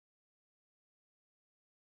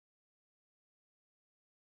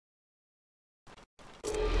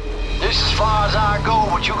far as I go,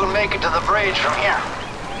 but you can make it to the bridge from here.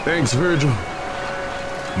 Thanks, Virgil.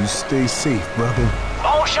 You stay safe, brother.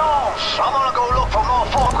 No chance. I'm gonna go look for more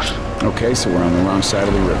folks. Okay, so we're on the wrong side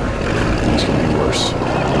of the river. Things could be worse.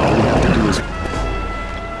 All we have to do is...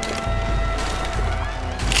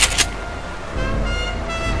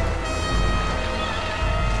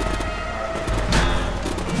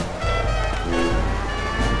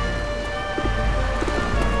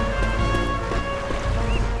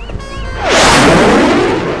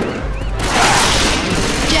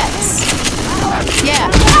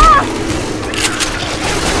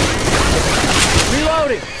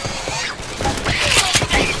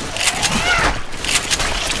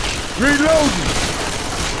 Reloading!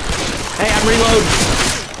 Hey, I'm reloading.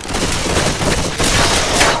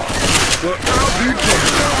 Well, I'll be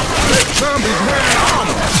let zombies wear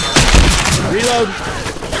armor! Reload!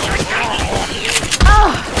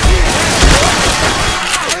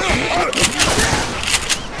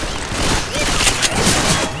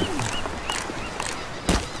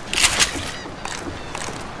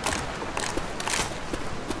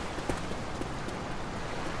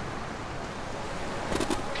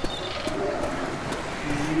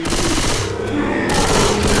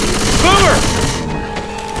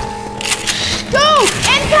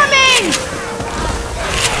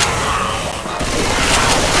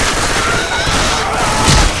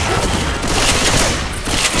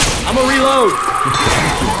 I'm gonna reload.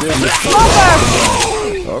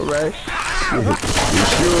 All right. It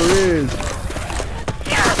sure is.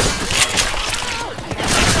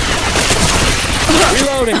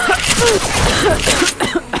 Reloading.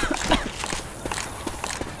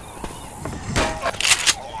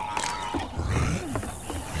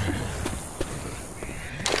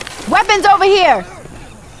 Weapons over here.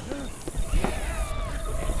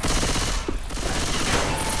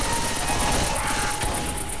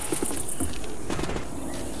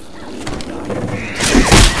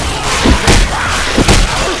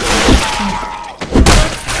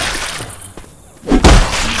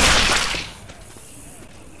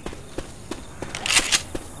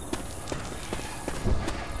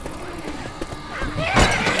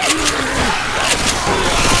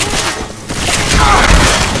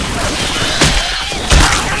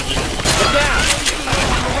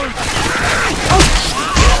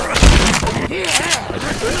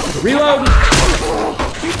 Reloading!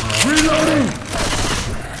 Reloading!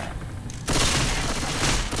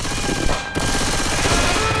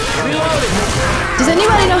 Reloading! Does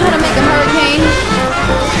anybody know how to make a hurricane?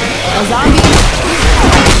 A zombie?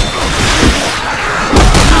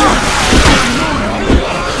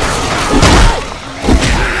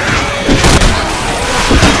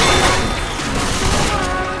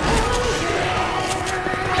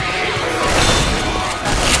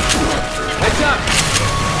 Heads up!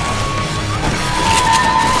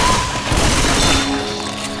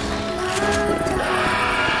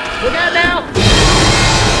 Look out now!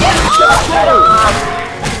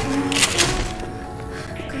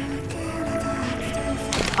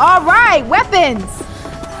 All right, weapons.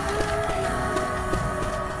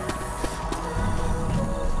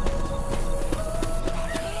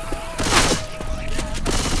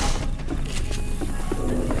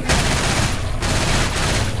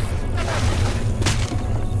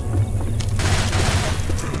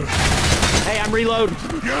 Hey, I'm reloading.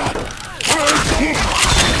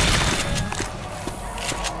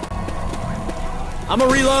 I'm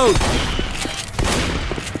gonna reload.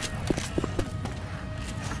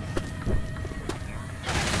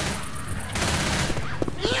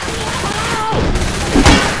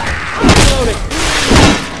 Reloading.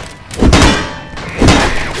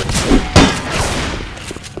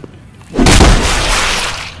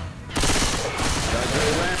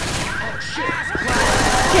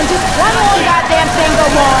 Can just one more goddamn thing go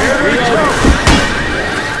wrong? Reloading.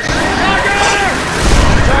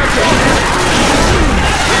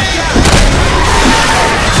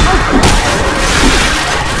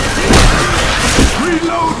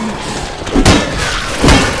 Reloading!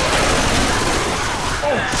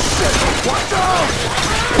 Oh shit! Watch out!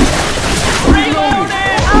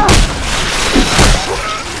 Reloading!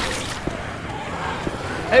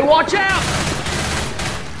 Hey, watch out!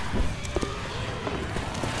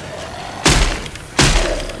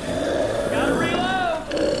 Gotta reload!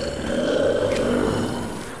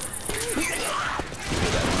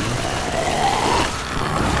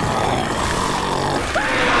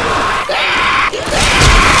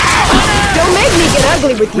 Don't make me get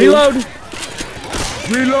ugly with you. Reload!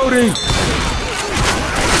 Reloading!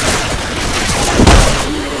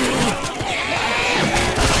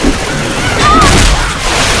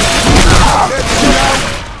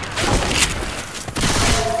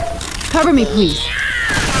 Cover me, please.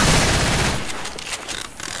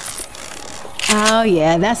 Oh,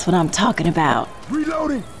 yeah, that's what I'm talking about.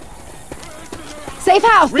 Reloading. Safe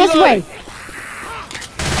house, this way.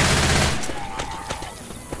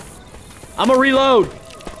 I'ma reload.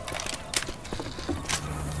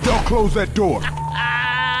 Y'all close that door.